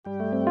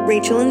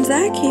Rachel and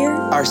Zach here.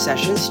 Our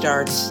session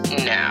starts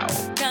now.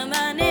 Come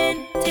on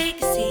in, take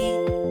a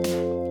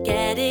seat.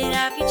 Get it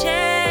off your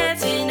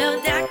chest. We're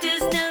no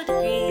doctors, no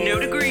degrees. No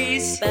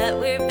degrees. But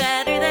we're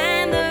better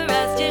than the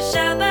rest. Your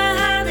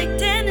shopaholic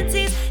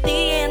tendencies. The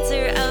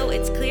answer, oh,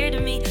 it's clear to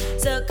me.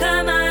 So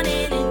come on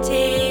in and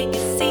take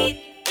a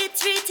seat.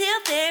 It's retail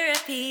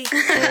therapy.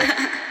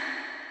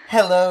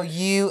 Hello,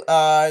 you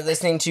are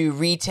listening to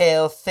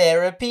Retail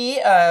Therapy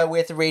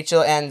with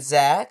Rachel and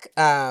Zach.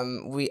 A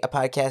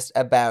podcast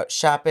about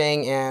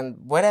shopping and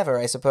whatever,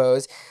 I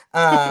suppose.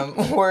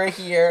 We're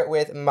here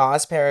with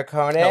Moss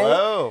Perricone.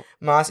 Hello.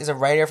 Moss is a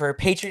writer for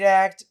Patriot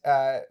Act.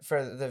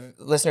 For the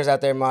listeners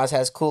out there, Moss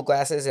has cool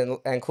glasses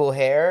and cool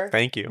hair.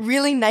 Thank you.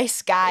 Really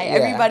nice guy. Yeah.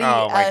 Everybody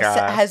Oh my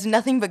gosh. has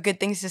nothing but good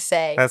things to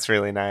say. That's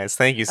really nice.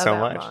 Thank you so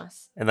about much.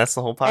 Moss. And that's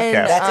the whole And,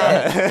 podcast.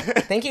 That's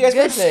it. Thank you guys for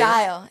Good listening.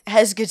 style.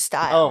 Has good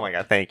style. Oh my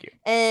God. Thank you.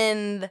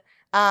 And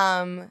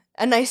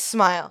a nice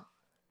smile.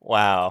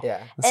 Wow.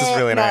 Yeah. This is And-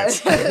 really no,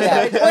 nice.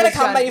 Yeah, we're going to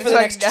comment you for the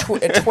next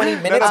 20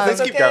 minutes. Let's if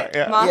that's keep going.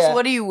 Yeah. Moss, Yeah.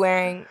 what are you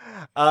wearing?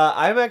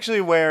 I'm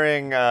actually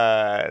wearing,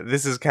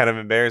 this is kind of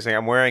embarrassing.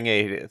 I'm wearing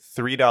a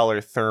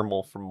 $3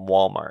 thermal from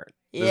Walmart.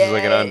 This is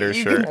like an You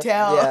undershirt. can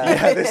tell. Yeah.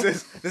 Yeah,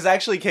 this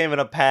actually came in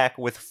a pack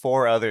with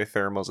 4 other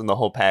thermals, and the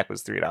whole pack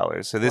was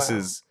 $3. So this Wow.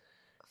 is,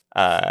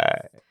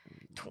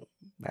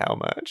 how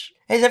much?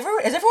 Has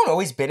everyone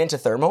always been into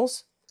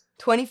thermals?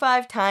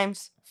 25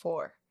 times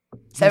 4.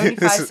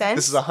 75 cents.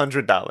 This is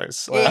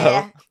 $100. Wow.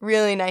 Yeah,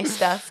 really nice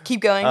stuff. Keep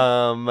going.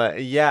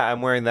 Yeah,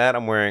 I'm wearing that.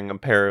 I'm wearing a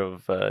pair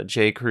of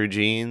J. Crew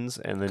jeans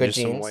and then Good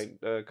just some jeans.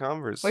 white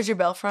Converse. Where's your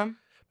belt from?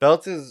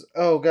 Belt is,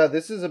 oh God,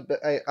 this is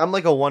I'm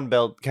like a one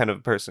belt kind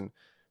of person.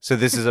 So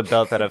this is a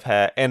belt that I've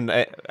had, and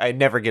I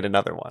never get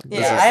another one. Yeah,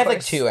 This is- I have like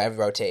course. 2. I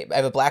rotate. I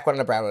have a black one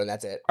and a brown one, and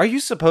that's it. Are you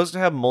supposed to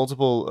have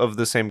multiple of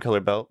the same color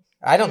belt?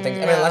 I don't think, I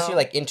mean, unless No. you're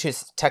like into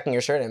tucking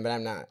your shirt in, but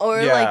I'm not. Or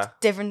Yeah. like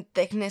different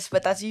thickness,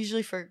 but that's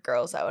usually for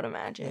girls, I would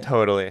imagine.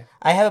 Totally.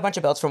 I have a bunch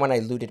of belts from when I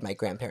looted my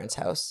grandparents'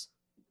 house.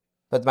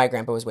 But my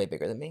grandpa was way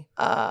bigger than me.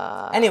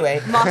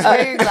 Anyway. Moss, where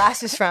are your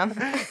glasses from?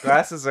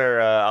 Glasses are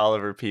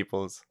Oliver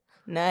Peoples.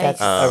 Nice.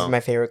 That's my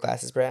favorite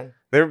glasses brand.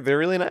 They're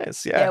really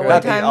nice. Yeah, Yeah, one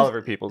not the time,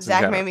 Oliver Peoples. in Zach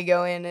general. made me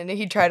go in and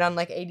he tried on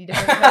like 80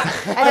 different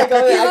pairs. And I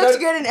go- he I go looked to-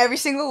 good in every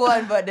single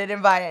one, but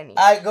didn't buy any.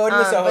 I go to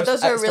the Soho but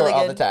those are store really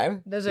all good. the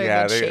time. Those are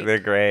Yeah, a good shape. they're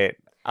great.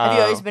 Have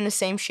you always been a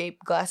same shape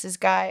glasses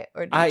guy,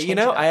 or did you change You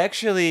know, it up? I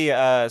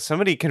actually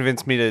somebody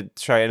convinced me to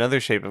try another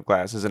shape of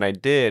glasses, and I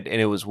did, and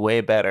it was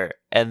way better.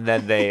 And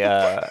then they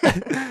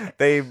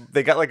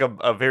they got like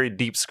a very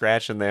deep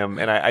scratch in them,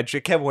 and I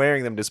kept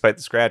wearing them despite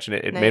the scratch, and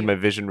it Nice. made my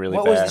vision really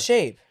What bad. was the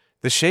shape?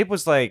 The shape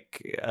was like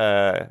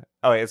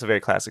it's a very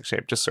classic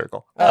shape, just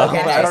circle. Oh, okay,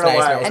 I don't know nice,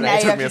 why. nice, And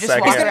nice. It now took you me a have to just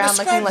second. walk You're around gonna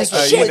looking describe like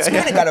this a shit. It's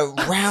yeah. kind of got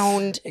a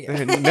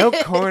round. No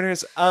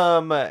corners.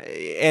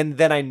 And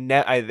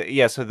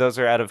then so those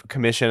are out of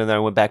commission, and then I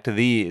went back to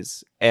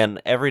these, and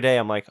every day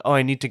I'm like, oh,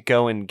 I need to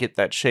go and get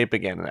that shape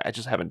again, and I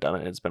just haven't done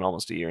it. It's been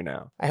almost a year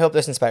now. I hope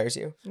this inspires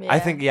you. I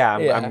think, I'm Yeah.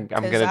 I'm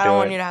 'Cause gonna I don't do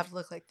want it. you to have to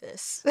look like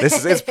this. This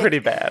is it's pretty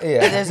bad.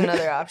 Yeah. But there's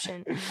another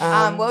option.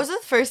 What was the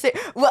first thing?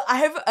 Well, I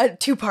have a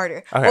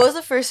 2-parter. Okay. What was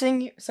the first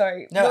thing?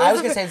 Sorry. No, What I was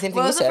was gonna the say the same thing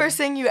What you was the said. first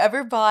thing you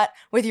ever bought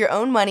with your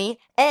own money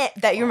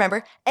that you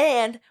remember?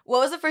 And what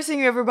was the first thing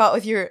you ever bought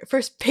with your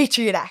first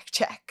Patriot Act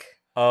check?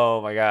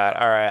 Oh my God!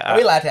 All right. Are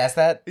we allowed to ask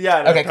that?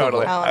 Yeah. No, Okay, cool,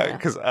 totally. cool. I wanna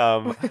Because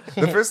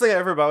the first thing I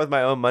ever bought with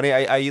my own money,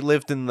 I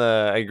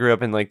grew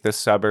up in like the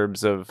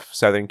suburbs of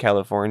Southern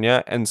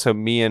California, and so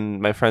me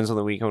and my friends on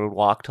the weekend would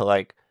walk to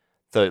like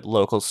the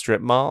local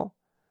strip mall,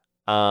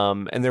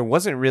 and there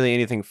wasn't really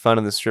anything fun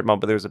in the strip mall,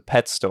 but there was a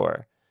pet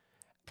store.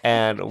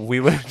 And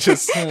we would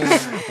just, That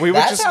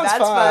sounds That's fun.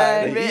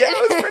 fun. Yeah,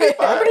 it was pretty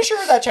fun. I'm pretty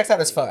sure that checks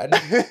out as fun.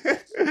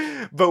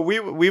 But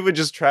we would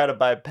just try to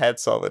buy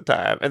pets all the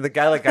time, and the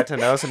guy like got to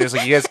know us, and he was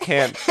like, "You guys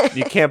can't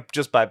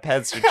just buy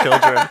pets or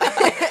children."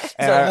 It's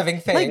And a I- living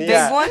thing. Like big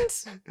Yeah.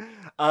 ones?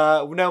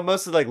 No,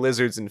 mostly like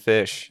lizards and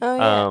fish. Oh,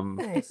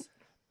 yeah. Nice.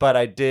 But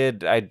I did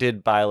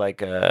buy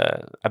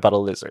I bought a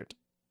lizard,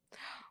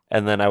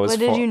 and then I was. What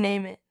did you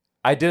name it?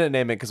 I didn't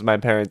name it because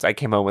I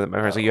came home with it. My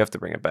parents were like, you have to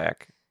bring it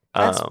back.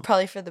 That's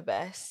probably for the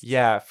best.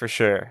 Yeah, for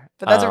sure.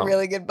 But that's a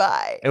really good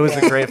buy. It was a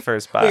great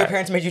first Well, your buy.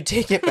 parents made you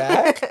take it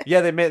back?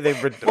 Yeah, they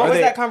What was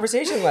that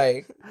conversation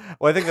like?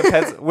 Well, I think the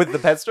pets with the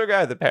pet store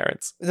guy or the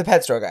parents. The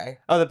pet store guy.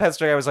 Oh, the pet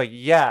store guy was like,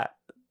 yeah,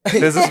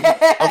 this is. You're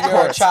a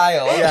course.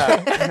 child.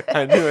 Yeah,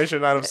 I knew I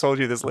should not have sold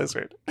you this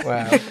lizard.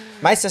 Wow.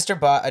 My sister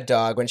bought a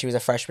dog when she was a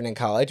freshman in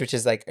college, which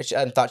is like,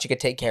 and thought she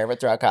could take care of it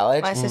throughout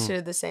college. My sister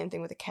did the same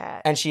thing with a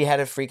cat. And she had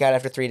a freak out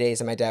after 3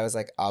 days, and my dad was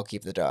like, I'll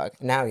keep the dog.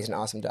 Now he's an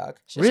awesome dog.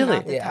 It's just Really?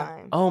 not the Yeah.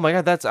 time. Oh my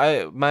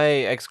God, my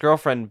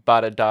ex-girlfriend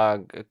bought a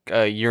dog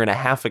a year and a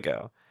half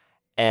ago,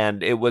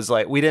 and it was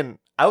like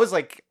I was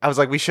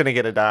like we shouldn't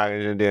get a dog,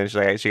 and she's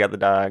like she got the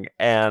dog,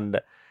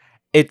 and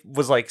it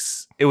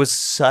was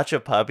such a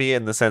puppy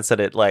in the sense that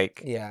it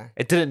Yeah.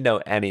 it didn't know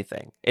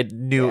anything. It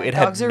knew Yeah, it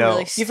dogs had are no.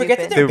 really You forget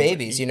that they're Stupid.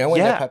 babies, when they're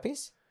Yeah.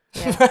 puppies?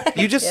 Yeah.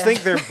 You just Yeah.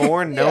 think they're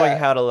born knowing Yeah.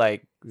 how to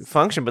like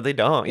function, but they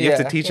don't. You have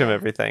to Yeah. teach them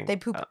everything. They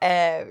poop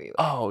everywhere.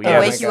 Oh They yeah,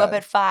 my wake you up God.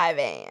 at 5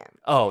 a.m.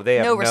 oh they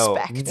have No no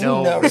respect.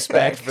 no, No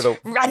respect for the.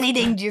 Rodney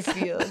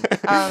Dangerfield.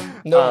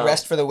 No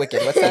rest for the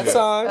wicked. What's that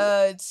song?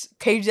 It's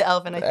Cage the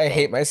Elephant. I think.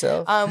 hate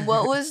myself.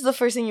 What was the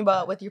first thing you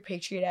bought with your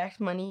Patriot Act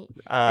money?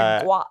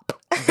 Uh,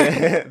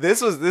 Guap.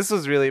 this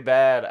was really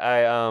bad.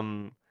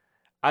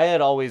 I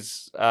had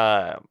always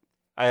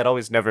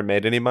never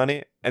made any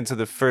money, and so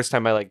the first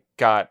time I like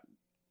got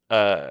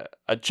a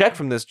check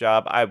from this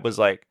job, I was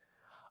like,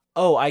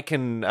 oh, I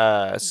can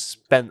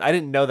spend. I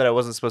didn't know that I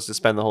wasn't supposed to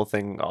spend the whole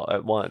thing all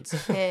at once.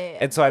 Yeah.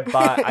 And so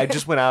I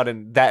just went out,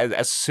 and that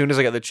as soon as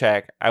I got the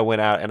check, I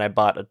went out and I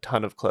bought a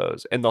ton of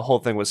clothes, and the whole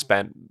thing was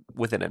spent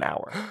within an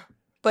hour.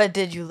 But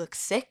did you look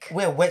sick?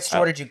 Wait, what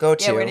store did you go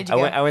to? Yeah, where did you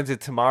I go? went to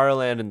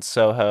Tomorrowland in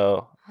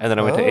Soho, and then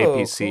I went to Oh,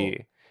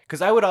 APC.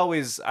 Because I would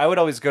always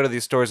go to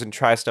these stores and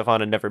try stuff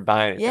on and never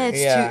buy anything. Yeah, it's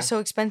Yeah. too so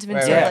expensive and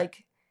Right, so right.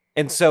 like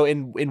And so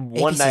in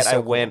one APC 's night so I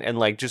went cool. and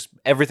like just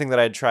everything that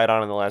I had tried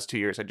on in the last 2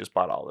 years, I just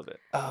bought all of it.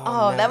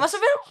 oh, that nice. must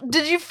have been.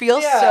 Did you feel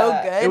so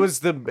Yeah. good?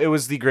 It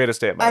was the greatest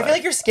day of my I life. feel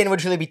like your skin would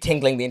truly be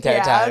tingling the entire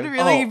yeah, time. I'd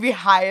really Oh. be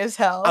high as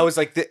hell. I was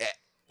like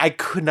I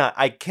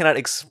cannot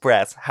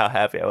express how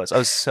happy I was. I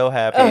was so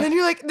happy. and then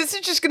you're like, this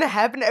is just gonna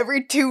happen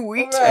every 2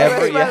 weeks. for the Right.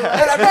 rest of my yeah.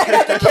 life. And I'm not gonna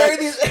have to carry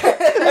these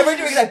every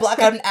 2 weeks. I block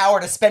out an hour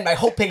to spend my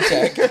whole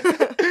paycheck.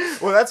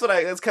 Well, that's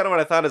kind of what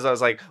I thought. Is I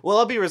was like, well,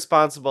 I'll be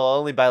responsible. I'll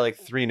only buy like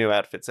 3 new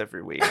outfits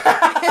every week.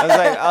 I was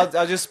like,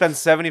 I'll just spend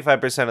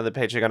 75% of the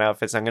paycheck on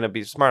outfits. I'm gonna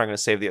be smart. I'm gonna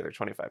save the other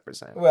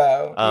 25%.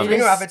 Wow. Um, You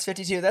know, if it's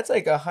 52, that's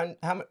like 100.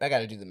 How much? I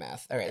gotta do the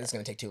math. All right, this is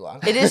gonna take too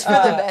long. It is for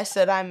the best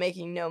that I'm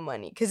making no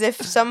money. Because if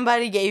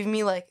somebody gave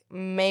me like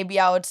maybe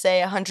I would say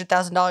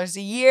 $100,000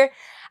 a year,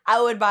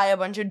 I would buy a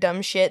bunch of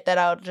dumb shit that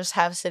I would just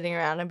have sitting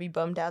around and be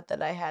bummed out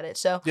that I had it.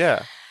 So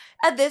Yeah.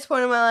 at this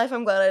point in my life,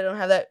 I'm glad I don't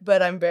have that.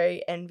 But I'm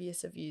very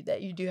envious of you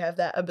that you do have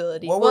that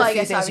ability. What were Well, a I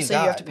few guess things you obviously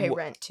you have to got? pay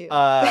rent too.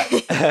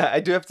 I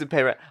do have to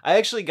pay rent.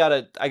 I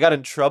got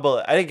in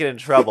trouble. I didn't get in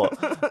trouble,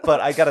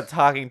 but I got a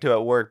talking to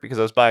at work because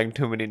I was buying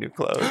too many new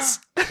clothes.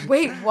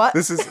 Wait, what?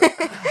 This is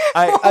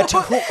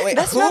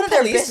That's none of their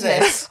policed business.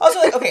 this? Also,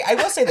 like, okay, I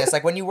will say this: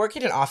 like, when you work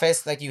in an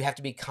office, like, you have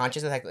to be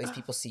conscious of the fact that these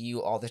people see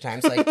you all the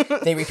time. So, like,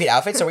 they repeat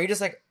outfits. So, were you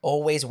just like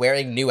always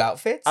wearing new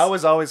outfits? I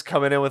was always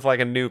coming in with like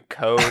a new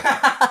coat.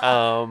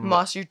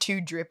 Moss, you're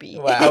too drippy.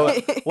 Wow.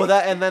 Well,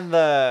 that and then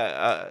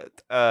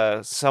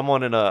the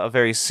someone in a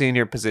very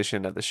senior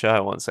position at the show, I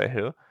won't say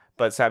who,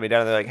 but sat me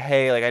down and they're like,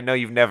 "Hey, like I know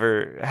you've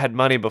never had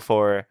money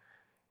before.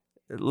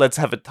 Let's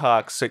have a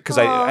talk." So because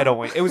I don't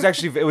want. It was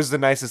the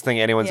nicest thing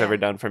anyone's Yeah. ever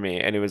done for me,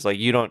 and it was like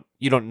you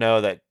don't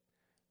know that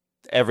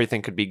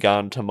everything could be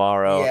gone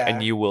tomorrow, Yeah.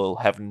 and you will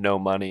have no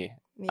money.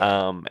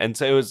 Yeah. And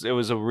so it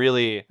was a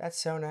really.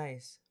 That's so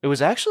nice. It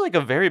was actually like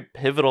a very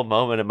pivotal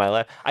moment in my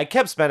life. I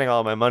kept spending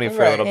all my money for a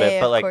Right. little Yeah, bit, yeah,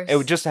 but of like course. it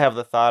would just to have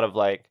the thought of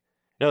like,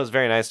 it was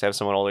very nice to have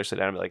someone older sit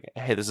down and be like,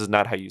 "Hey, this is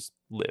not how you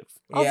live."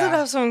 Also, to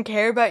have someone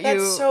care about you.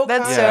 That's so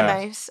That's kind. so Yeah.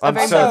 nice. I'm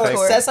very so Also, it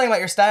thankful. says something about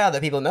your style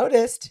that people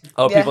noticed.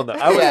 Oh, Yeah. people know.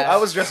 Yeah. I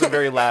was dressing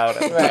very loud.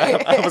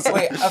 Right. I was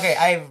Wait. Okay.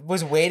 I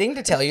was waiting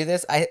to tell you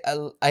this.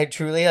 I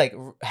truly like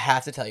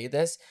have to tell you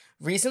this.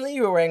 Recently,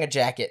 you were wearing a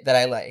jacket that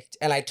I liked,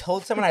 and I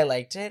told someone I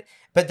liked it.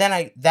 But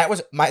then that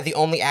was the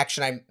only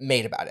action I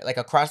made about it. Like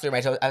across through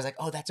my toes, I was like,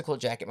 "Oh, that's a cool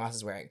jacket Moss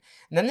is wearing."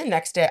 And then the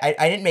next day,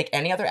 I didn't make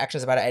any other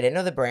actions about it. I didn't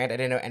know the brand. I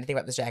didn't know anything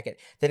about this jacket.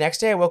 The next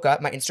day, I woke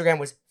up. My Instagram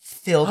was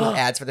filled with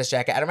ads for this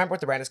jacket. I don't remember what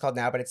the brand is called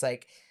now, but it's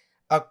like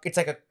it's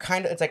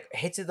like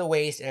hits at the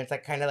waist, and it's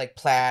like kind of like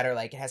plaid, or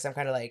like it has some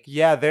kind of like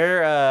Yeah,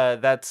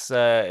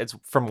 it's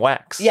from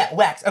Wax.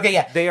 wax. Okay,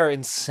 yeah. They are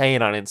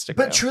insane on Instagram.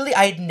 But truly,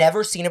 I had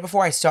never seen it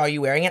before. I saw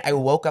you wearing it. I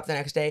woke up the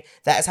next day.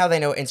 That is how they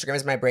know Instagram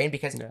is in my brain,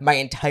 because my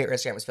entire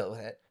Instagram was filled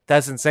with it.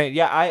 That's insane.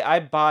 Yeah, I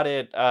bought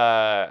it.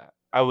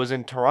 I was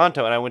in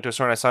Toronto and I went to a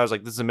store and I saw it. I was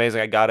like, "This is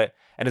amazing." I got it.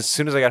 And as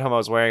soon as I got home, I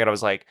was wearing it. I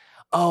was like,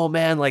 "Oh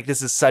man, like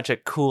this is such a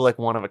cool, like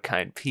one of a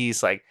kind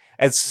piece." Like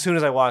as soon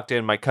as I walked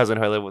in, my cousin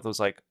who I live with was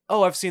like,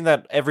 "Oh, I've seen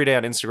that every day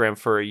on Instagram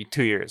for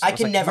 2 years." I was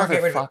can like, never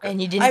get rid of it. "Motherfucker."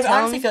 And you didn't I tell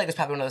honestly me? feel like it's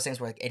probably one of those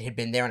things where like, it had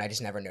been there and I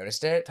just never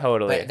noticed it.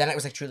 Totally. But then it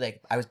was like truly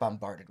like I was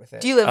bombarded with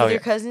it. Do you live Oh, with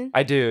your yeah. cousin?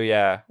 I do,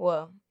 yeah.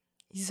 Well,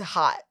 he's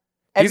hot.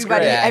 He's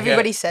Everybody, great. Yeah,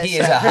 everybody says he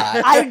so. is a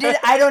hot.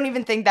 I don't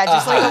even think that.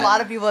 Just like a hot.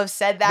 lot of people have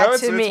said that No,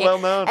 to it's me, well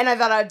known. and I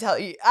thought I'd tell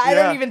you. I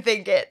Yeah. don't even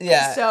think it.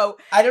 Yeah. So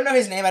I don't know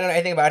his name. I don't know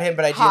anything about him,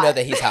 but I do Hot. know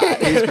that he's hot.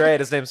 He's great.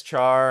 His name's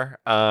Char.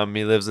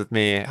 He lives with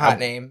me. Hot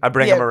name. I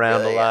bring Yeah, him around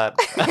really. a lot.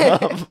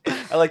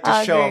 I like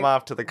to show Great. him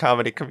off to the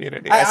comedy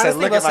community. I said,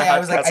 honestly "Look will at my say hot I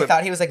was like I cousin."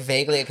 thought he was like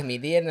vaguely a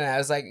comedian, and I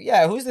was like,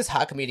 yeah, who's this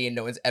hot comedian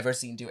no one's ever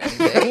seen do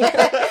anything?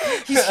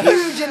 he's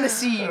huge in the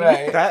scene.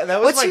 Right. That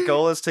was What's my your-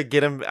 goal, is to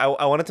get him.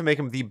 I wanted to make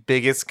him the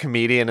biggest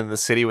comedian in the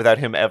city without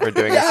him ever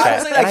doing Yeah, a set.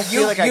 honestly, And like, I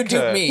feel like I you duped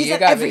could. me. He's You at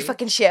got every me.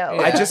 fucking show.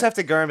 Yeah. I just have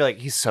to go and be like,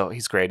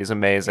 he's great, he's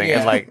amazing, Yeah.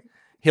 and like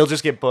he'll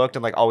just get booked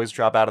and like always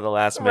drop out of the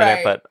last minute.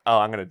 Right. But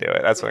I'm gonna do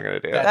it. That's what I'm gonna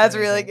do. That's That's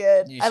really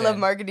good. You I love should.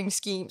 marketing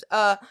schemes.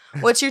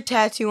 What's your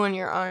tattoo on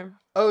your arm?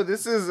 Oh,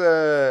 this is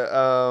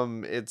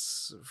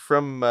it's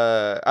from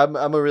I'm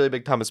a really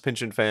big Thomas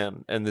Pynchon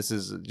fan, and this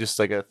is just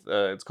like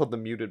it's called the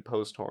muted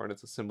post horn.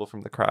 It's a symbol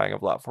from the crying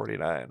of Lot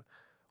 49,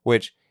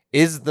 which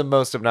is the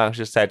most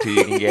obnoxious tattoo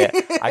you can get.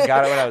 I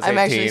got it when I was 18. I'm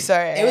actually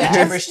sorry. It was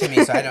gibberish to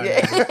me, so I don't know.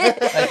 Like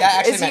that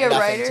actually Is he meant a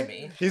nothing writer? to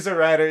me. He's a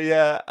writer,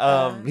 yeah.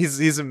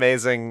 He's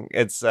amazing.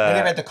 It's Have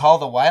you read The Call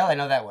of the Wild? I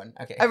know that one.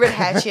 Okay. I read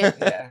Hatchet.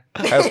 Yeah.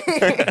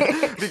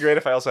 It'd be great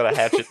if I also had a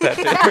hatchet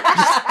tattoo.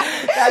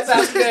 That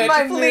sounds This is good.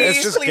 my Please,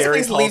 It's just please, Gary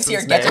please leave here.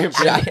 Paulson's Get to name.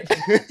 giant.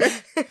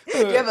 Do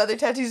you have other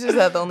tattoos or is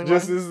that the only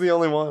Just one? this is the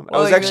only one. I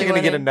Oh, was you actually really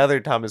gonna get wanna-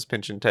 another Thomas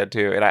Pynchon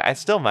tattoo, and I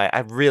still might. I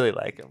really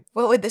like him.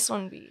 What would this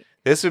one be?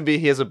 This would be,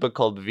 he has a book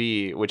called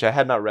V, which I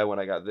had not read when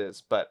I got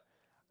this, but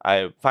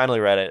I finally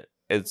read it.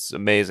 It's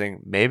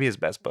amazing. Maybe his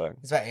best book.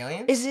 Is that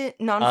aliens? Is it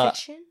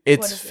nonfiction?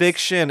 It's What is this?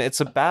 fiction.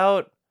 It's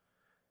about.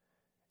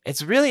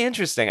 It's really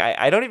interesting.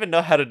 I don't even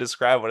know how to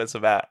describe what it's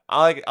about.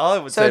 All I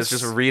would So say is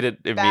it's just read it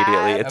immediately.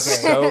 bad. It's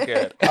Okay. so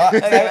good.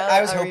 Okay,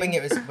 I was I'll hoping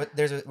read. it was.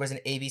 There was an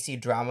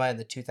ABC drama in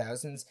the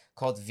 2000s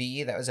called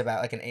V that was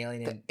about like an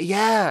alien. And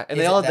Yeah, and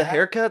Is they all it had the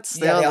that? haircuts.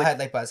 yeah, they all like- had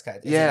like buzz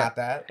cuts. Is Yeah. it not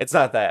that? It's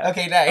not that.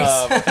 Okay,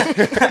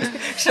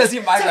 nice. Shows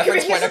you my So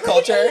reference you're point of just-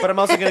 culture. But I'm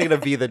also gonna get a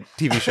V the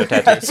TV show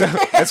tattoo. So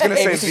it's gonna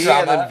say ABC V drama.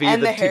 and then V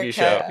And the the TV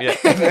show. haircut. Yeah.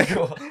 Okay,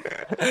 cool.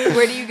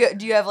 Where do you go?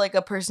 Do you have like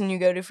a person you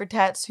go to for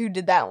tats? Who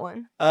did that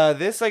one?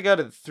 This I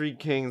got at Three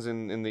Kings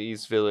in the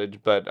East Village,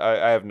 but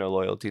I have no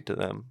loyalty to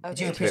them. Do you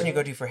Okay. have a person you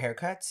go to for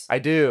haircuts? I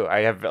do.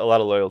 I have a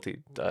lot of loyalty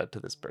to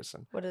this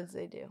person. What does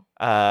they do?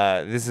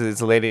 This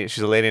is a lady.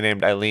 She's a lady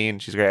named Eileen.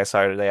 She's great. I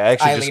saw her today. I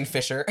actually Eileen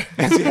Fisher.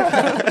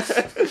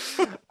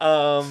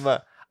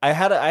 I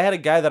had a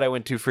guy that I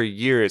went to for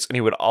years, and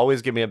he would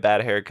always give me a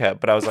bad haircut.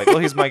 But I was like, well,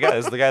 he's my guy.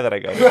 This is the guy that I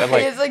go to. And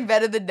like, it's like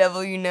better the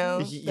devil you know.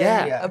 Than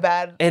Yeah. a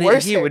bad. and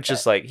worse he would haircut.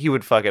 just like he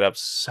would fuck it up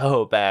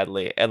so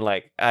badly. And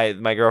like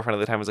my girlfriend at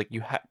the time was like,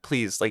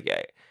 please,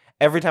 like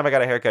every time I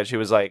got a haircut, she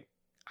was like,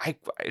 I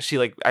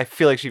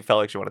feel like she felt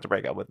like she wanted to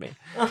break up with me.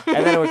 And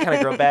then it would kind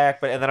of grow back,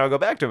 and then I would go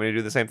back to him and he'd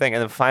do the same thing.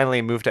 And then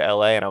finally moved to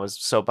LA, and I was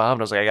so bummed.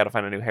 I was like, I got to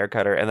find a new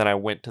haircutter. And then I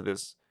went to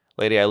this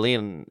lady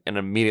Eileen, and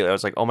immediately I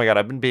was like, oh my god,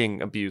 I've been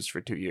being abused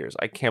for 2 years.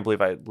 I can't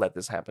believe I let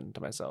this happen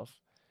to myself.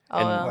 Oh,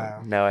 and well.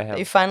 Wow. now I have.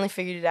 You finally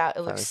figured it out.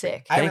 It looks Finally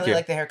sick. I Thank really you.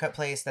 like the haircut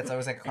place that's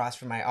always like across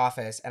from my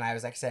office, and I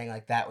was like saying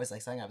like that was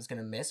like something I was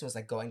gonna miss was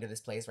like going to this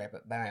place right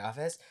by my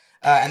office,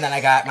 and then I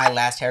got my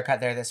last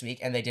haircut there this week,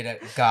 and they did a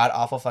god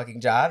awful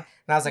fucking job,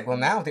 and I was like, well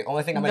now the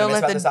only thing I'm gonna Don't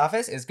miss let about the- this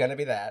office is gonna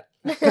be that.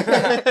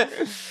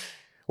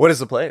 What is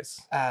the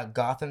place?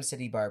 Gotham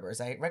City Barbers.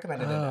 I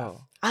recommended it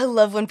enough. I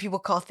love when people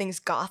call things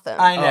Gotham.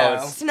 I know.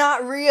 it's- It's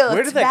not real. Where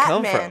it's did that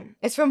come Batman. from?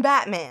 It's from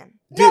Batman.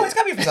 No, it's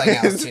gotta be for something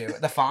else too.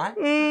 The font.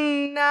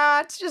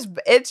 Nah,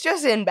 it's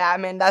just in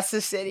Batman. That's the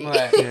city.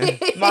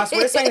 Right. Moss,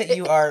 what is something that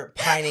you are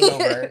pining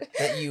over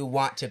that you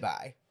want to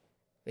buy?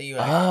 That you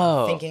are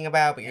Oh, thinking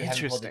about, but you haven't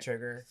pulled the interesting.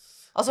 trigger.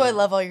 Also, I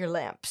love all your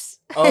lamps.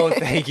 Oh,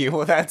 thank you.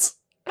 Well,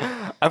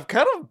 I've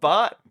kind of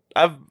bought.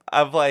 I'm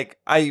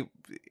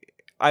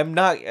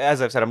not,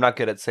 as I've said, I'm not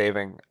good at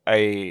saving.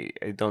 I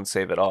don't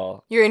save at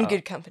all. You're in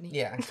good company.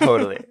 Yeah.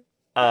 Totally.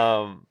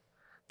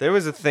 There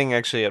was a thing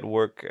actually at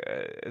work.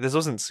 This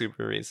wasn't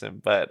super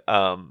recent, but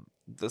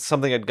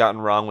something had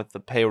gotten wrong with the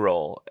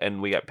payroll,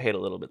 and we got paid a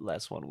little bit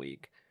less one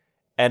week.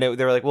 And they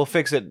were like, "We'll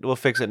fix it. We'll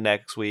fix it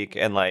next week."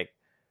 And like,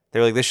 they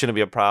were like, "This shouldn't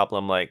be a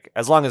problem. Like,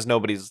 as long as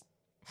nobody's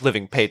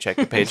living paycheck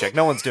to paycheck,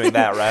 no one's doing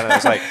that, right?" And I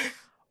was like,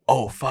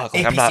 "Oh fuck!"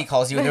 Like, APC I'm not.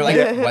 calls you and they're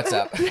like, "What's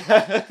up?"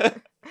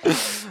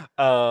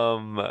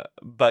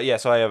 But yeah,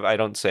 so I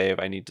don't save.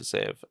 I need to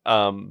save.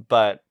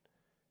 But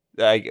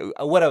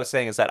what I was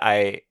saying is that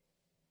I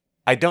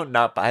don't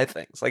not buy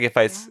things. Like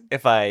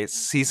if I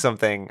see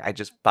something, I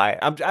just buy it.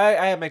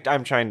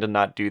 I'm trying to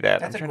not do that.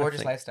 That's I'm a trying to gorgeous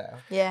think. lifestyle.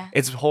 Yeah.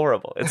 It's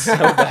horrible. It's so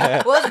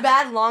bad. Well, it's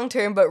bad long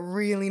term, but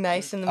really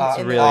nice in the. It's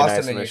in Really the awesome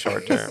nice in in the your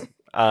short face.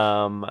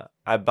 term.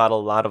 I bought a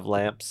lot of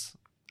lamps.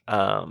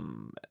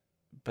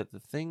 But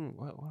the thing,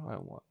 what do I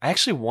want? I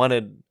actually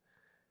wanted.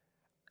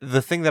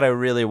 The thing that I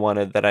really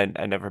wanted that I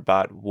never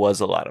bought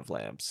was a lot of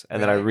lamps,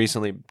 and then I Really?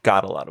 recently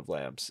got a lot of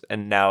lamps,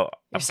 and now You're I'm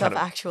kind of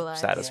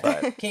self-actualized.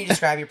 satisfied. Can you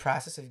describe your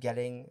process of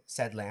getting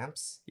said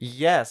lamps?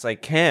 Yes, I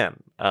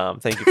can.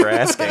 Thank you for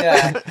asking.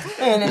 Yeah.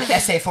 In an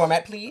essay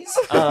format, please.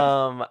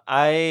 I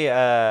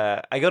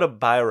go to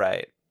Buy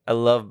Right. I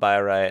love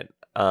Buy Right.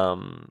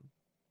 And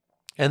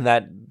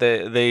that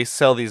they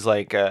sell these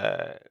like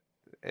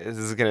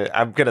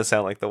I'm gonna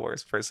sound like the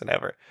worst person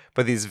ever,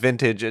 but these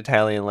vintage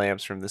Italian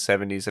lamps from the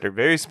 70s that are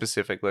very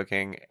specific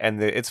looking.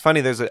 And it's funny.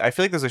 I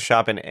feel like there's a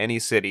shop in any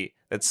city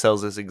that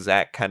sells this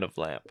exact kind of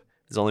lamp.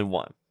 There's only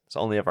one. There's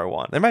only ever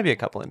one. There might be a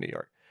couple in New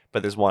York,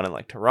 but there's one in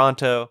like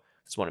Toronto.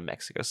 There's one in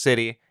Mexico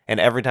City. And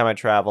every time I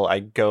travel,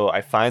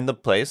 I find the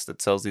place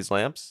that sells these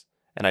lamps,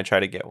 and I try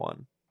to get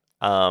one.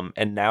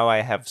 And now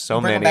I have so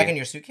You bring many. them back in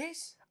your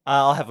suitcase?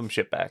 I'll have them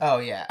shipped back. Oh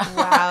yeah.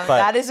 Wow, But-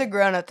 that is a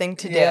grown-up thing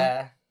to do.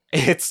 Yeah.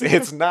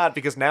 It's not,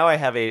 because now I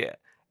have a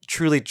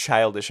truly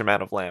childish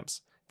amount of lamps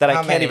that How I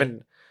can't many?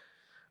 even.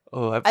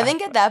 Oh, I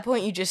think at that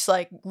point you just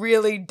like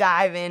really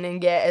dive in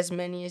and get as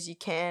many as you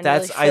can.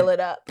 That's- really fill it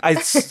up.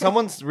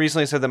 Someone's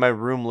recently said that my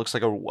room looks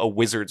like a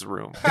wizard's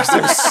room.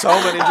 There's so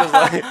many just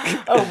like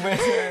Oh,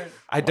 wizard.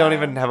 I don't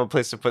even have a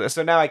place to put it.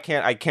 So now I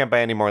can't buy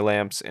any more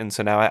lamps, and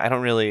so now I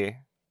don't really.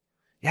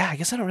 Yeah, I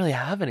guess I don't really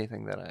have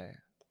anything that I.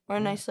 Or a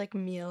nice like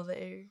meal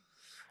there.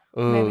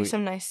 Ooh, Maybe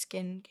some nice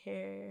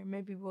skincare.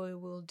 Maybe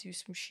we'll do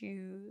some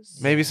shoes.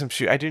 maybe some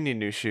shoes. I do need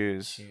new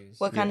shoes.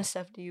 What kind of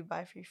stuff do you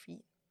buy for your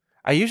feet?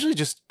 I usually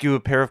just do a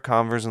pair of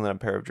Converse and then a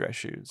pair of dress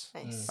shoes.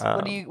 Nice.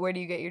 Mm. Where do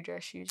you get your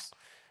dress shoes?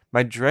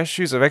 My dress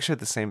shoes, I've actually had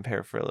the same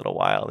pair for a little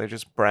while. They're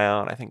just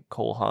brown, I think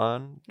Cole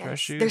Haan dress Nice.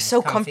 shoes. They're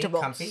so Comfy,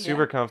 comfortable. comfy.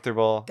 super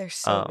comfortable. They're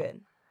so Um,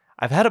 good.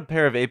 I've had a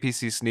pair of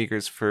APC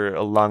sneakers for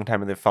a long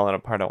time and they've fallen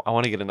apart. I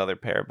want to get another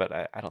pair, but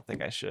I don't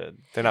think I should.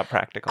 They're not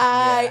practical.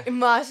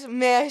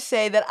 May I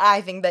say that I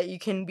think that you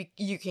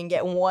can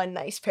get one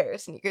nice pair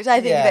of sneakers.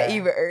 I think that Yeah.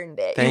 you've earned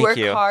it. Thank you work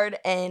you. hard,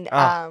 and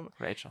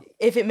Rachel,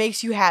 if it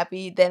makes you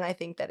happy, then I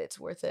think that it's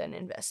worth an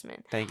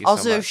investment. thank you so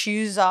Also, much.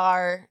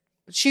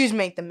 shoes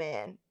make the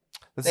man.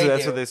 That's They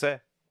what do. they say.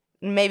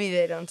 Maybe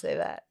they don't say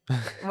that.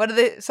 What are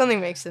they?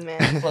 Something makes the man.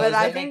 But Clothes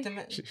I that make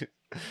think them-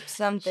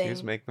 something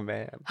Shoes make the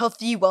man.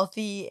 healthy,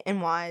 wealthy,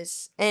 and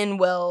wise, and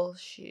well,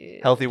 shoes.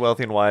 Healthy,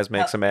 wealthy, and wise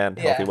makes a man.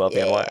 yeah. Healthy, wealthy,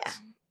 and Yeah. wise.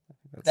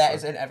 That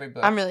is in every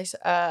book. I'm really.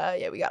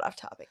 Yeah, we got off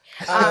topic.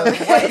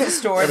 What is a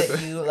store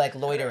that you like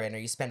loiter in or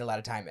you spend a lot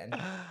of time in?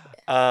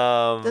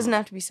 Doesn't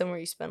have to be somewhere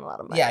you spend a lot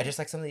of money. Yeah, just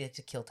like something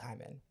to kill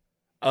time in.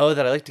 Oh,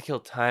 that I like to kill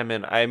time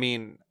in. I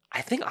mean,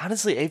 I think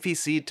honestly,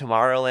 APC,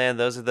 Tomorrowland,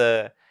 those are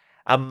the.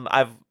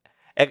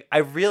 I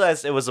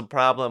realized it was a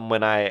problem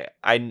when I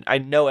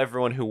know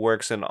everyone who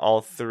works in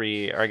all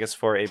three, or I guess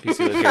 4 APC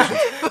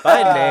locations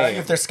by name.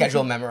 If their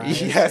schedule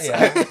memorized. Yes.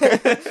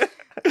 Yeah.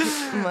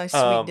 My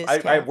sweet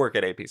discount. I work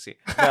at APC.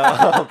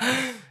 No,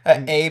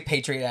 A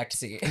Patriot Act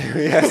C.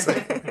 yes.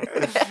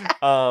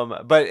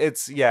 But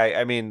it's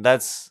I mean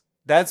that's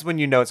when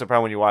you know it's a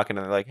problem when you walk in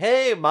and they're like,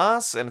 "Hey,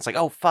 Moss," and it's like,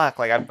 "Oh fuck!"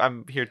 Like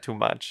I'm here too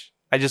much.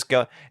 I just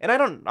go and I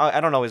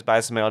don't always buy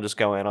something. I'll just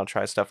go in. I'll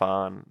try stuff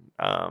on.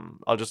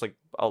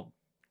 I'll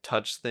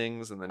touch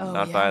things and then Oh,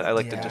 not yeah. buy it. I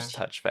like to Yeah. just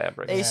touch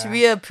fabric. There used to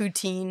be a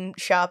poutine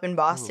shop in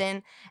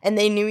Boston, and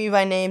they knew me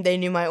by name. They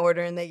knew my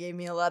order, and they gave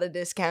me a lot of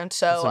discounts.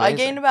 That's So I amazing.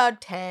 gained about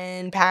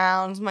 10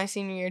 pounds my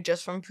senior year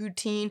just from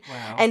poutine,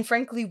 Wow. and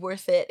frankly,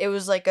 worth it. It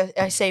was like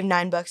I saved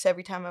 $9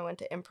 every time I went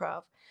to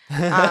improv.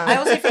 I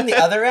will say from the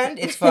other end,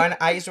 it's fun.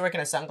 I used to work in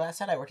a sunglass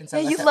hut. I worked in Yeah,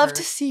 sunglass you hut love for-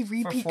 to see for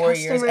repeat 4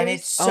 customers. years, and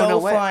it's Oh, so no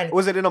way. fun.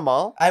 Was it in a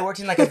mall? I worked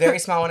in like a very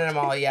small one in a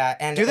mall, yeah.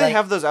 And Do they like,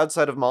 have those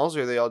outside of malls,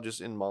 or are they all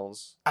just in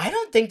malls? I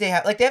don't think they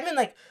have. Like they have them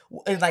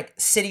in like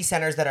city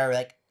centers that are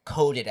like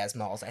coded as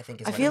malls. I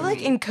think is. I what feel it would like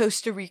be. in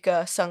Costa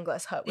Rica,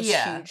 Sunglass Hut was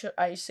Yeah. huge.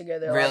 I used to go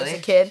there when I was Really?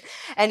 a kid,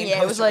 and In yeah,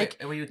 it was Costa like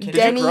Rica- were you a kid? Did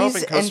you grow up Denny's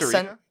in and Costa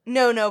Sun. Rica?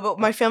 No, but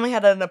my family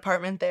had an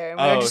apartment there, and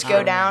we would Oh, just okay.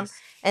 go down, nice.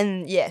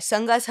 and yeah,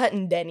 Sunglass Hut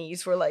and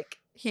Denny's were like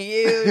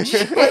huge.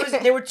 Well,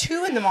 there were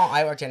 2 in the mall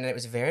I worked in, and it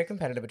was very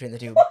competitive between the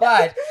 2.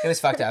 But it was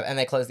fucked up, and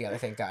they closed the other.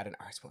 Thank God, and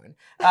ours won.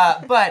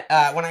 But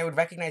when I would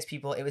recognize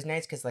people, it was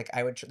nice because like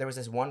there was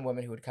this one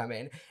woman who would come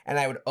in, and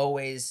I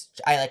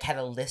like had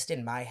a list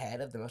in my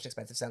head of the most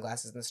expensive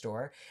sunglasses in the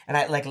store, and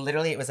I like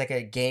literally it was like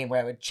a game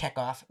where I would check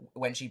off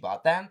when she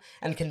bought them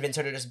and convince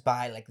her to just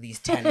buy like these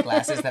 10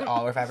 glasses that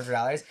all were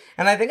 $500,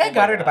 and I think I Oh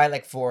got my her to God. buy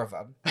like 4 of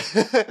them. That's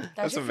shit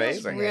feels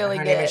amazing. really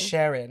Her good. name is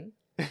Sharon.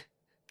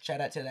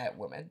 Shout out to that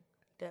woman.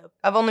 Dope.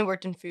 I've only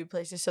worked in food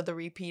places, so the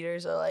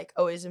repeaters are like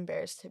always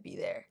embarrassed to be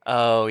there,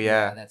 Oh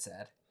yeah. that's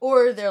sad.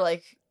 or they're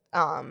like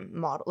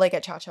model, like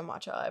at Cha Cha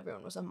Matcha,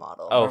 everyone was a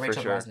model. Oh, Or for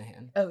Rachel sure.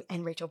 Brosnahan. Oh,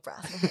 and Rachel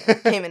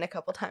Brosnahan came in a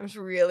couple times.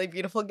 Really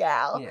beautiful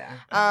gal.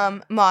 Yeah.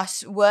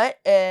 Moss, what's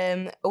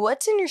in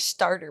your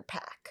starter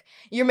pack?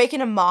 You're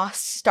making a Moss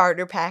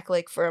starter pack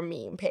like for a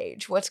meme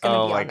page. What's gonna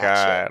Oh be my on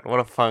that shit? god, what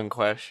a fun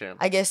question.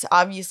 I guess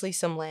obviously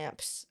some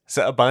lamps.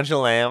 So a bunch of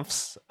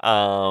lamps,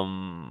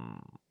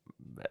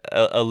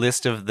 a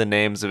list of the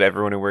names of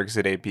everyone who works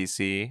at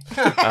APC.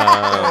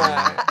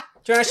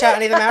 Do you want to shout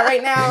any of them out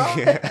right now?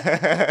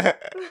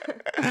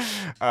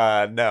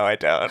 No, I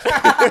don't.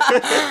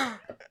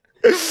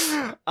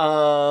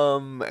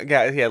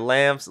 Yeah,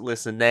 lamps,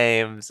 list of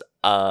names.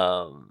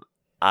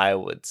 I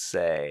would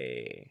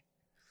say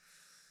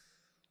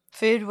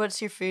Food.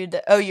 What's your food?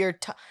 Your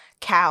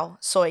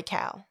soy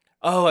cow.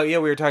 Oh yeah,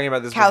 we were talking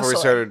about this Cow before we soy.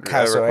 started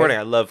Cow soy. recording.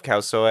 I love cow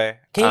soy.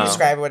 Can you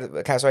describe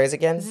what cow soy is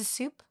again? Is this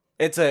soup?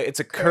 It's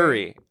a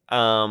curry.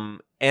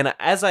 And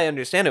as I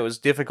understand it was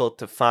difficult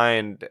to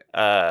find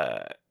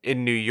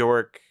in New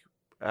York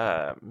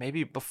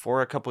maybe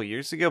before a couple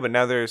years ago, but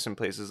now there are some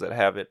places that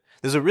have it.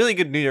 There's a really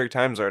good New York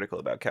Times article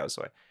about cow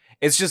soy.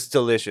 It's just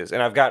delicious.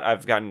 And I've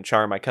gotten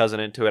Char, my cousin,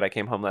 into it. I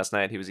came home last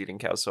night, he was eating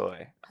cow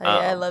soy. Oh,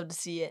 yeah, I love to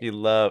see it.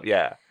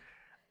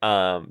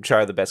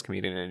 Char, the best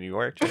comedian in New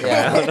York. Check him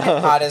Yeah,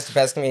 out. hottest,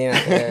 best comedian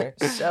out there.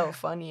 So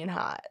funny and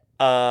hot.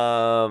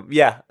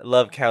 Yeah,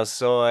 love cow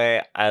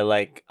soy. I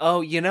like.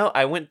 Oh,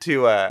 I went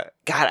to.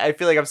 God, I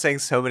feel like I'm saying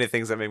so many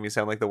things that make me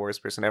sound like the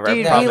worst person ever.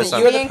 Dude, I promise.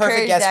 you were the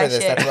perfect guest for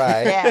this. That's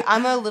why. Yeah,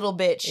 I'm a little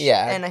bitch.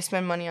 Yeah. And I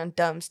spend money on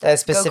dumb stuff.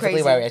 That's Go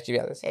specifically crazy. why we asked you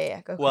about this.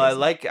 Yeah, go Well,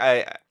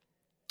 crazy.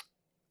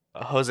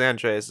 Jose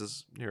Andres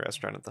is your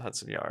restaurant at the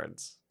Hudson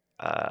Yards,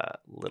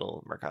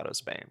 Little Mercado,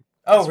 Spain.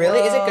 Oh, really?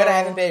 Is it good? I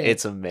haven't been.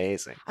 It's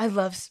amazing. I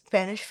love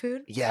Spanish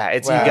food. Yeah,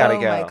 it's Wow. you gotta Oh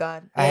go. my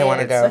god. I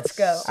wanna go. Let's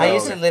go. So I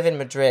used to good. live in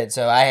Madrid,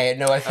 so I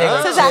know a thing or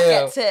Oh. So two. Zach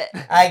gets it.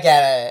 I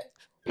get it.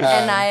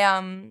 And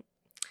I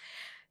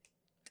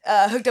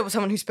hooked up with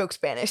someone who spoke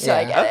Spanish, so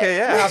I Yeah. get Okay, it.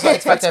 yeah. Also,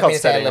 it's fucked That's up called me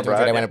to say I studying lived in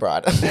Madrid. I went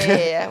abroad, abroad.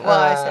 Yeah. Well,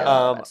 I said.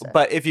 yeah.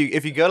 But if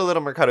you go to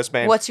Little Mercado,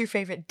 Spain, What's your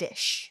favorite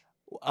dish?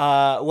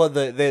 well,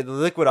 the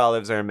liquid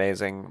olives are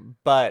amazing,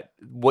 but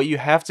what you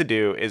have to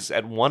do is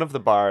at one of the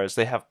bars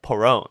they have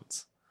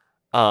porrones.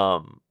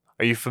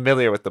 Are you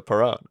familiar with the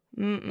porron?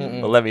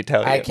 Mm-mm. Well, let me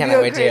tell you. I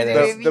cannot wait to hear Go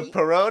this. The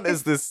porron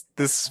is this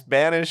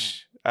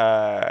Spanish.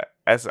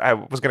 As I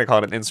was gonna call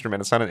it an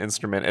instrument. It's not an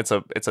instrument. It's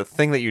a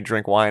thing that you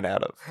drink wine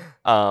out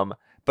of.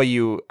 But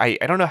I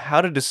don't know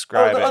how to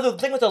describe it. The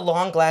thing with the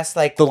long glass,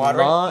 like The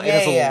watering. long, Yeah,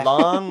 it has yeah. a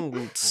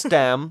long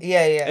stem.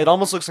 Yeah, yeah. It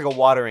almost looks like a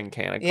watering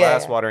can, a Yeah,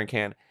 glass yeah. watering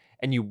can.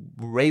 And you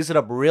raise it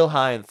up real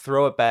high and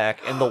throw it back,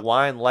 and the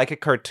wine, like a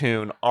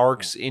cartoon,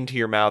 arcs into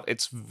your mouth.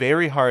 It's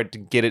very hard to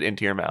get it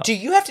into your mouth. Do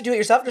you have to do it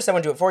yourself, or does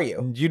someone do it for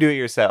you? You do it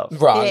yourself.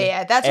 Wrong.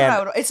 Yeah, that's And-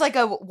 what I would. It's like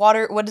a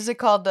water. What is it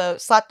called? The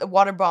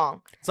water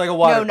bong. It's like a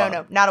water No,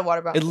 bomb. not a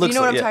water bong. It looks you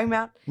know what like- I'm talking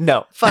about?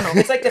 No. Funnel.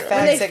 It's like the When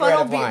fat they cigarette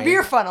funnel of wine.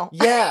 beer funnel.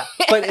 Yeah,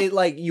 but it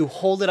like you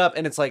hold it up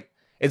and it's like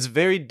it's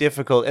very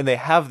difficult, and they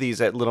have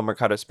these at Little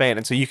Mercado Spain,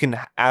 and so you can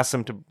ask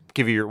them to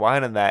give you your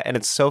wine on that, and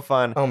it's so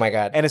fun. Oh my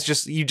god. And it's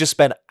just you just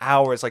spend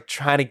hours like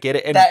trying to get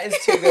it, and That is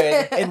too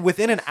good. and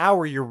within an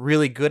hour you're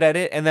really good at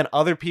it, and then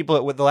other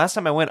people the last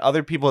time I went,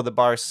 other people at the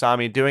bar saw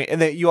me doing it,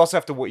 and then you also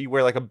have to you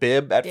wear like a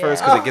bib at Yeah.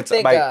 first because Oh, it gets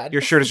thank God.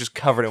 your shirt is just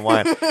covered in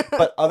wine.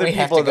 But other We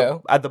have people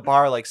to at go. the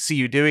bar like see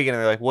you doing it, and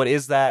they're like, "What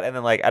is that?" And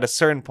then like at a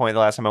certain point, the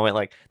last time I went,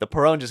 like the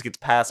Perron just gets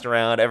passed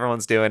around,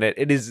 everyone's doing it.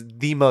 It is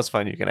the most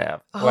fun you can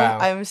have. Oh, Wow.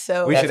 I'm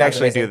so. We That should sounds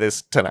actually amazing. do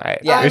this tonight.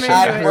 Yeah, we should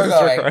I'm we're do this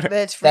going. recording.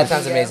 That's That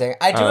sounds freaking amazing.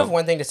 I do have Um,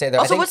 one thing to say though.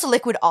 Also, I think, what's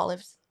liquid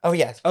olives? oh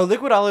yes. Oh,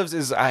 liquid olives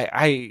is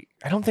I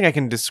don't think I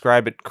can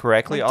describe it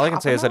correctly. Like All I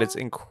can say is that it's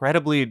Topamo?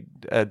 incredibly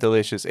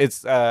delicious.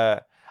 It's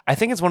I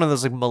think it's one of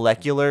those like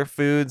molecular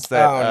foods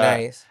that Oh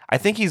nice. I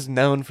think he's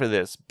known for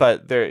this,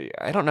 but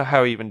I don't know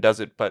how he even does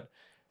it, but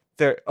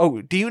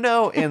do you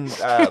know in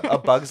A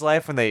Bug's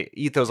Life when they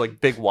eat those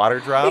like big water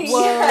drops?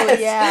 Whoa, Yes.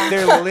 yeah.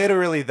 They're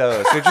literally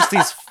those. They're just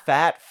these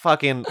fat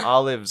fucking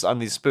olives on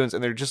these spoons,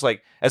 and they're just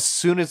like as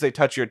soon as they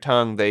touch your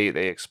tongue, they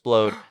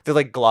explode. They're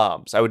like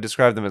globs. I would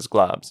describe them as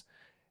globs.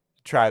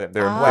 Try them.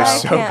 They're I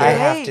so can't good. I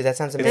have wait. to. That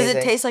sounds Does amazing.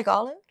 it taste like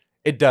olive?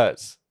 It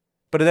does,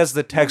 but it has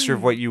the texture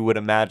of what you would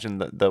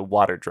imagine the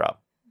water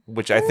drop,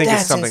 which I think is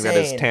That's something that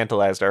has insane.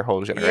 tantalized our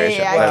whole Yeah,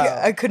 generation. yeah.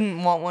 Wow. I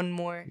couldn't want one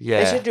more.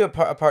 Yeah. They should do a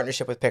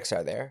partnership with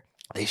Pixar there.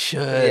 They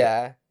should.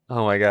 Yeah.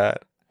 Oh my god.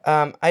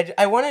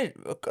 I want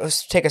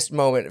to take a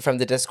moment from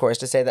the discourse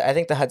to say that I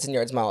think the Hudson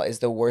Yards Mall is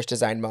the worst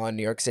designed mall in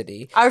New York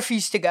City. I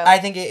refuse to go. I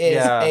think it is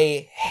Yeah.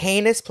 a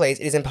heinous place.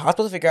 It is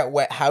impossible to figure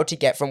out how to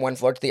get from one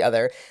floor to the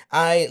other.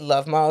 I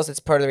love malls. It's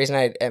part of the reason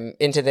I am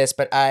into this.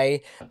 But I'm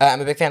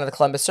a big fan of the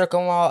Columbus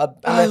Circle Mall.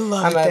 I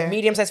love I'm it a there.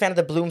 medium-sized fan of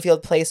the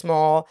Bloomfield Place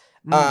Mall.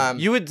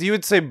 You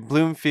would say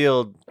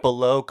Bloomfield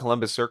below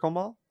Columbus Circle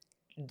Mall?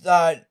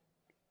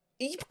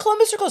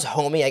 Columbus Circle is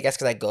homey, I guess,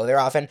 because I go there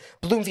often.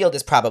 Bloomfield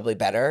is probably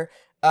better.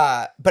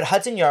 But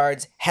Hudson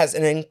Yards has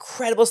an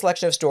incredible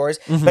selection of stores,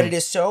 but it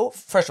is so,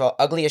 first of all,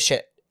 ugly as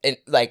shit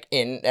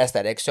in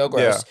aesthetics, so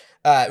gross.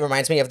 It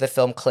reminds me of the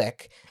film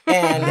Click.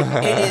 And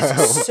it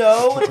is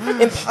so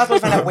impossible to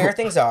find out where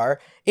things are.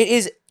 It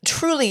is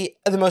truly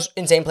the most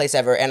insane place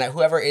ever, and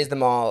whoever is the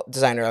mall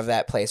designer of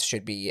that place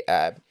should be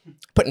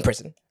put in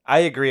prison. I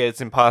agree.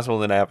 It's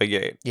impossible to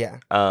navigate. Yeah.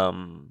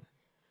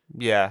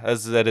 Yeah,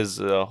 that is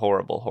a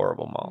horrible,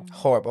 horrible mall.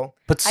 Horrible.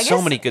 But I so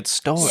guess- many good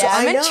stores. yeah,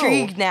 I I'm know.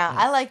 intrigued now.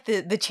 I like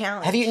the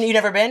challenge. Have you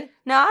never been?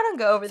 No, I don't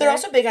go over They're there.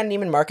 also big on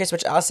Neiman Marcus,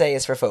 which I'll say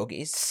is for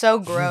fogies. So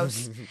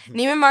gross.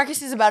 Neiman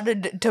Marcus is about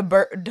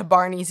to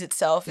Barney's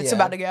itself. It's Yeah.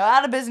 about to go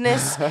out of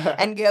business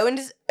and go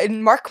into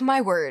and mark my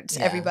words,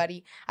 Yeah.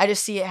 everybody. I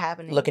just see it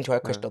happening. Look into our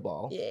crystal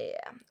ball. Yeah,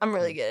 I'm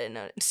really good at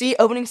knowing. See,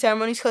 opening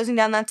ceremonies closing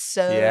down. That's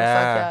so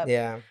Yeah. fucked up.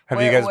 Yeah. Have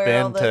Where- you guys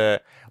where all been the-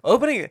 to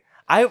opening?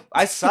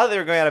 I saw they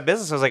were going out of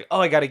business. I was like,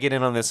 oh, I got to get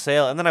in on this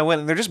sale. And then I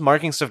went, and they're just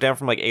marking stuff down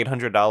from like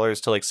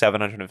 $800 to like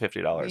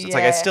 $750. It's like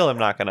I Yeah. still am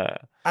not gonna.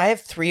 I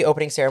have 3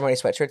 opening ceremony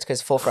sweatshirts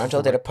because Full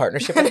Frontal did a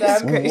partnership with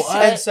That's them. crazy. What?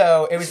 And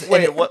so it was.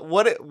 Wait, it-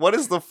 what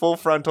is the full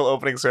frontal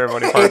opening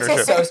ceremony partnership?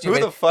 so stupid.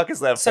 Who the fuck is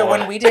that So for?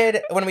 when we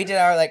did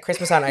our like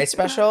Christmas on Ice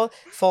special,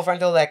 Full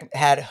Frontal like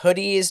had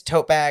hoodies,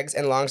 tote bags,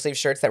 and long sleeve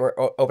shirts that were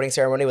opening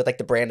ceremony with like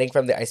the branding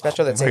from the Ice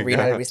special that Oh say my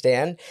 "Reunited God. We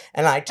Stand,"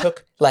 and I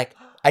took like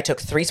I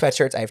took 3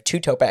 sweatshirts. I have 2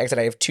 tote bags, and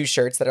I have 2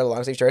 shirts that are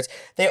long sleeve shirts.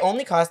 They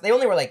only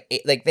were like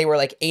they were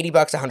like $80,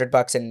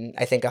 $100, and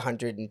I think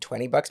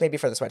 $120 maybe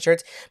for the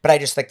sweatshirts. But I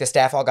just like the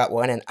staff all got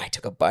one, and I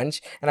took a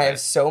bunch, and I have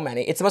so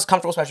many. It's the most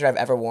comfortable sweatshirt I've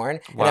ever worn,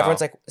 and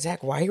everyone's like,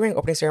 Zach, why are you wearing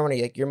opening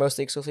ceremony? Like you're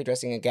mostly exclusively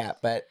dressing a Gap,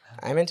 but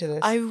I'm into this.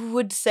 I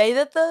would say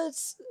that the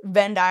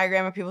Venn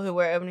diagram of people who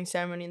wear opening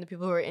ceremony and the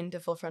people who are into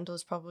full frontal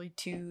is probably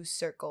 2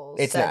 circles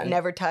It's that not.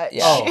 never touch.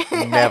 Yeah.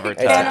 Oh, never I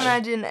can't touch.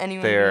 imagine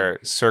anyone. They're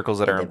circles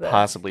that are They both.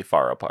 impossibly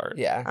far apart.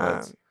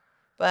 Yeah.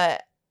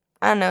 But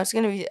I don't know. It's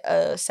gonna be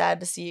sad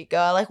to see it go.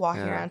 I like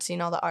walking Yeah. around,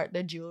 seeing all the art,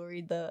 the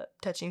jewelry, the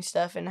touching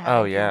stuff, and Oh,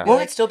 having yeah. people be Won't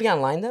like, it still be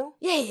online though?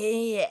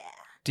 yeah.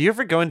 Do you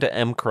ever go into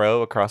M.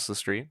 Crow across the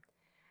street?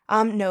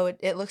 No,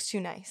 it looks too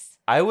nice.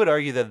 I would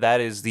argue that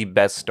is the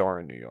best store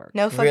in New York.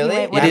 No fucking Really?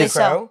 way. What It do they is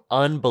sell?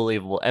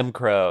 Unbelievable. M.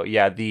 Crow.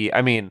 Yeah,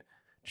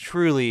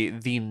 truly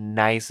the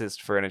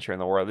nicest furniture in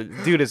the world. The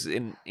dude is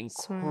an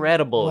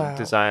incredible Wow.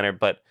 designer,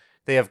 but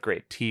they have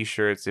great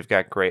t-shirts. They've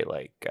got great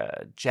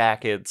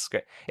jackets.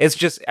 It's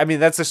just,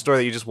 that's a store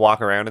that you just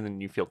walk around and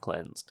then you feel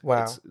cleansed.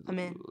 Wow. It's I'm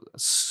in.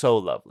 so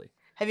lovely.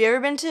 Have you ever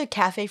been to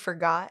Cafe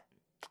Forgot?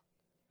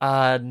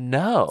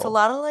 No. It's a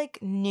lot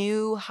of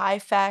new high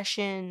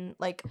fashion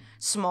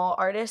small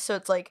artists. So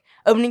it's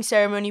opening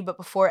ceremony, but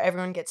before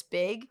everyone gets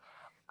big.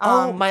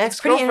 Oh, my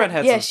it's pretty ex-girlfriend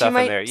had yeah, some stuff in she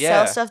might there. sell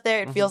Yeah. stuff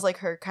there. It Mhm. feels like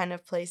her kind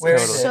of place. Where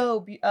It's is it?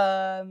 so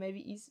maybe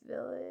East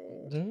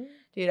Village. Mm.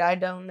 Dude, I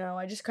don't know.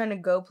 I just kind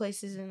of go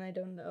places and I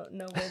don't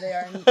know where they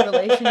are in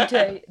relation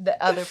to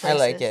the other places. I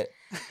like it.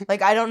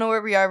 I don't know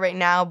where we are right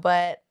now,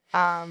 but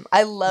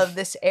I love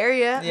this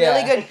area. Yeah.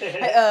 Really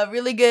good.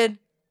 Really good.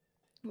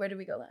 Where did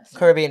we go last?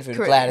 Caribbean food,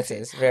 Caribbean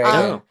Gladys's. Very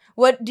Um, good.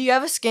 What do you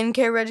have a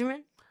skincare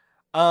regimen?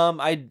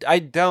 I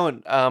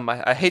don't.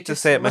 I hate to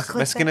Just say it. My look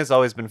like skin that. has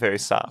always been very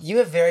soft. You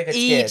have very good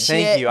skin. Eat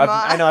Thank shit, you. Ma.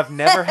 I know I've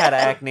never had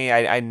acne.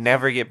 I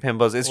never get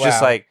pimples. It's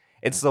just Wow.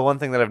 it's the one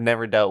thing that I've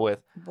never dealt with.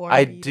 Born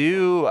I beautiful.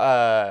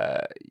 do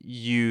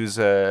use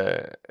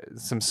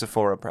some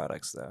Sephora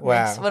products though.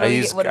 Wow. Nice. What I do we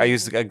use get- what do I we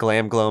use get? a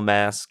Glam Glow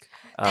mask.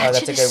 That that's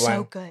shit a is good so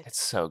one. good. It's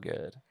so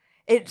good.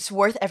 It's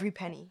worth every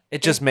penny.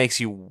 It just makes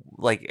you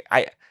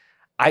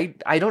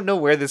I don't know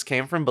where this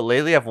came from, but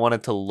lately I've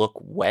wanted to look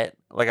wet.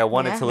 I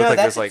wanted Yeah. to look No, like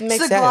that's this It's makes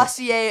the sense.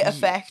 Glossier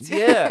effect.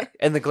 Yeah,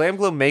 and the Glam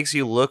Glow makes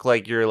you look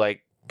like you're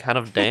kind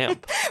of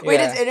damp. Wait,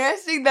 Yeah. it's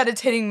interesting that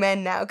it's hitting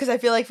men now because I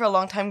feel like for a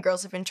long time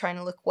girls have been trying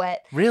to look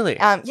wet. Really?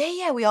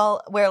 Yeah, we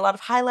all wear a lot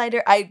of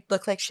highlighter. I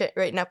look like shit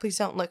right now. Please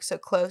don't look so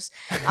close.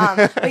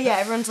 But yeah,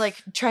 everyone's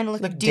trying to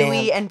look Look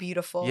dewy damp. and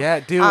beautiful. Yeah,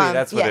 dewy.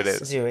 That's what it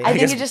yes. is. Dewy. I think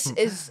guess it just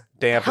is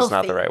damp is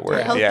not the right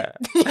word. Healthy. Yeah.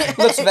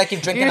 Looks like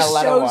you're drinking You're a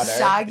lot so of water.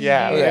 Soggy,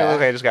 Yeah, dude. Yeah.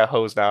 Look, I just got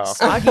hosed off.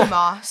 Soggy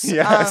moss.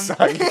 Yeah,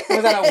 soggy.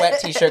 Was on a wet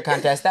t-shirt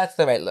contest. That's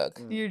the right look.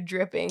 Do You're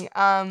dripping. you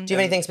have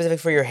anything specific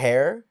for your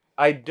hair?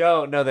 I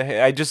don't know the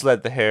hair. I just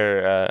let the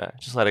hair,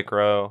 just let it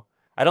grow.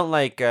 I don't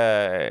like.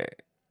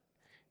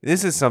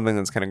 This is something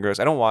that's kind of gross.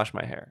 I don't wash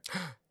my hair.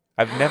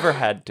 I've never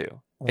had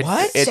to.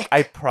 What? Sick.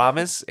 I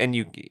promise, and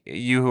you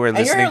who are And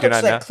your listening hair do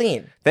looks not know.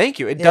 clean. Thank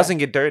you. It Yeah. doesn't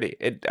get dirty.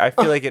 I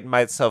feel like it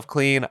might self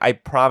clean. I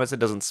promise it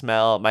doesn't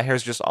smell. My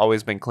hair's just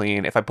always been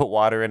clean. If I put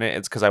water in it,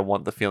 it's because I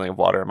want the feeling of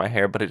water in my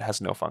hair, but it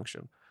has no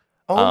function.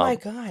 Oh Um, my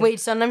god. Wait,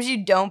 sometimes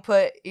you don't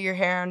put your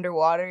hair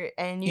underwater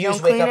and you, you don't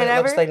just wake clean up it and it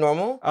ever? looks like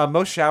normal?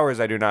 Most showers,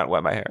 I do not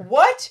wet my hair.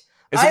 What?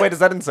 Wait, is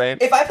that insane?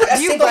 If I put a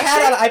You single brush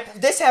hat it?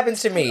 on, this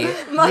happens to me.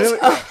 Much-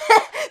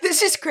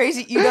 This is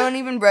crazy. You don't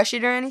even brush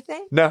it or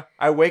anything? No,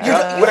 I wake You,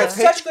 up. you when I have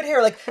pick- such good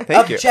hair. Like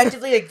Thank you.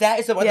 objectively, like that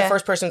is the Yeah.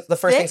 first thing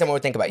Thick, someone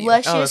would think about you.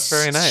 Luscious, that's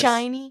very nice.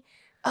 shiny.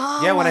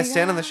 Oh Yeah, when my I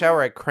stand in the God.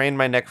 shower, I crane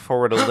my neck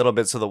forward a little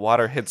bit so the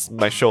water hits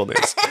my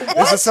shoulders.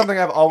 This is something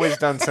I've always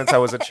done since I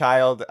was a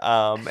child.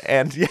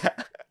 And yeah,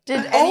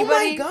 Did Oh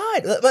my anybody?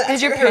 god!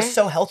 Did Your your hair is parents-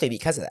 so healthy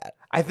because of that.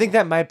 I think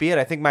that might be it.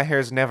 I think my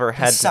hair's never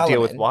had It's to deal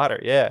with Solomon. water.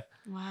 Yeah,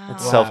 Wow.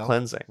 it's Wow.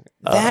 self-cleansing.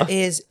 That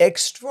is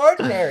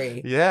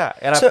extraordinary. Yeah,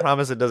 and So- I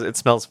promise it does. It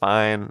smells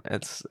fine.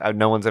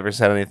 No one's ever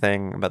said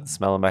anything about the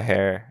smell of my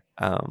hair.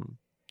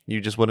 You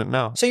just wouldn't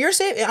know. So you're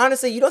saving.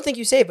 Honestly, you don't think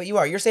you save, but you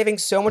are. You're saving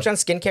so much on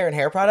skincare and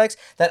hair products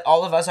that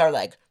all of us are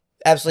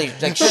absolutely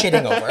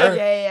shitting over.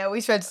 Yeah. We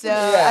spent so.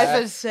 Yeah. I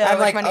spent so I'm much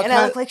like, money, I'll and I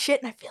count- look like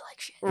shit, and I feel like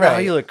shit. No,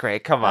 Right. you look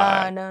great. Come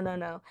on.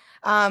 No.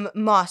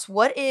 Moss,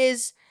 what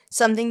is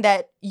something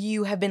that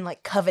you have been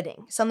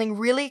coveting? Something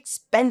really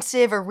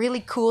expensive or really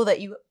cool that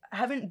you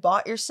haven't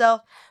bought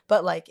yourself,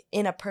 but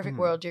in a perfect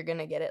world you're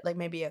gonna get it. Like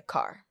maybe a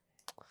car.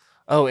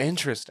 Oh,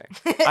 interesting.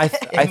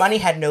 If money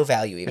had no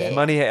value, even Yeah.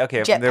 Money. Okay,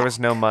 if there Jetpack. was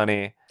no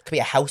money. it could be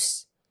a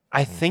house.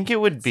 I think it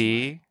would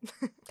be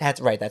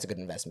That's right. That's a good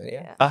investment.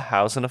 Yeah. Yeah. a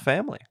house and a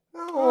family.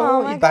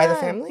 Oh my you buy the God.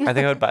 family. I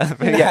think I would buy them.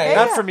 Yeah. Yeah,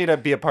 not Yeah. for me to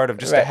be a part of,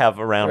 just to Right. have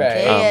around.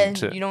 Right. Yeah,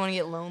 to- you don't want to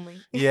get lonely.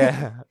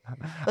 yeah.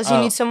 Plus, you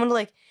Oh. need someone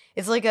to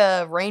It's like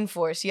a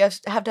rainforest. You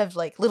have to have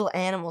little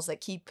animals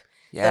that keep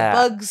Yeah.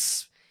 the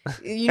bugs.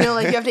 You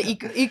have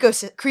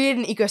to create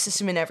an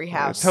ecosystem in every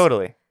house.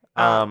 Totally.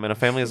 Um, And a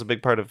family is a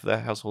big part of the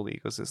household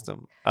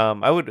ecosystem.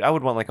 I would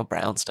want a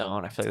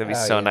brownstone. I feel like that'd be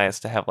Oh, so yeah. nice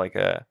to have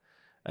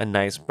a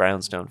nice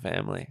brownstone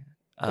family.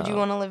 Would you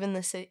want to live in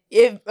the city?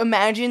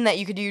 Imagine that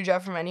you could do your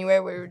job from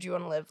anywhere. Where would you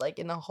want to live, like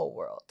in the whole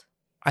world?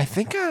 I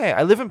think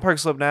I live in Park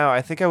Slope now.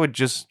 I think I would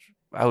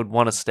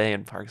want to stay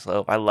in Park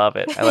Slope. I love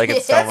it. I like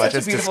it so That's much. such a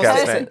It's beautiful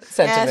disgusting. sentiment.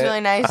 Yeah, it's really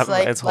nice.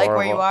 It's Like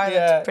where you horrible. are.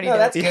 That's pretty no, dope.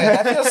 that's good.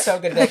 That feels so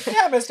good. Like, yeah,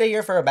 I'm gonna stay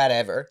here for about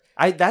ever.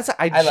 I love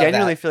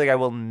genuinely that. feel like I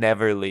will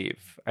never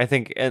leave. I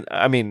think, and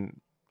I mean,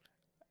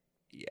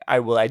 I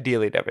will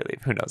ideally never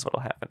leave. Who knows what'll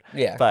happen?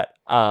 Yeah. But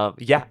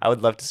yeah, I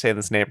would love to stay in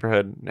this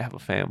neighborhood and have a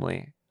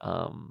family.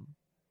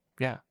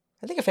 Yeah.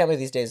 I think a family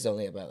these days is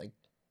only about like,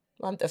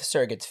 well, a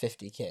surrogate's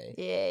 $50K.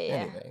 Yeah.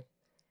 Anyway.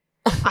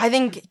 I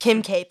think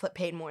Kim K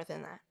paid more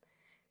than that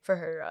for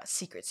her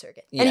secret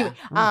surrogate. Yeah.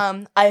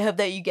 Anyway, I hope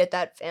that you get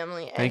that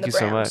family and Thank the you so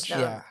Browns much. done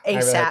Yeah, I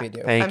really hope you ASAP.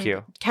 do. Thank I'm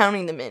you.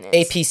 counting the minutes.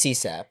 APC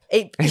SAP.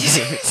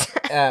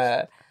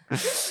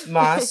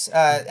 Moss,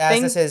 as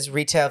Thank- this is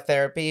retail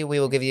therapy, we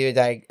will give you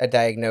a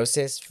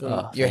diagnosis from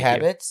Oh, your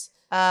thank you. habits.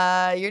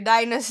 Your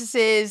diagnosis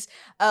is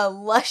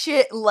lush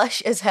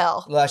as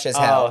hell. Lush as Oh,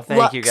 hell.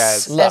 thank you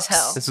guys. Lux as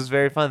hell. This was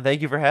very fun.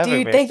 Thank you for having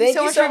Dude, me. thank you Thank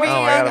so you much so for being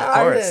much for on being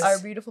on, of course. our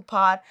beautiful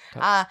pod.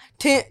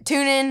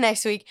 Tune in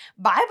next week.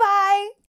 Bye bye.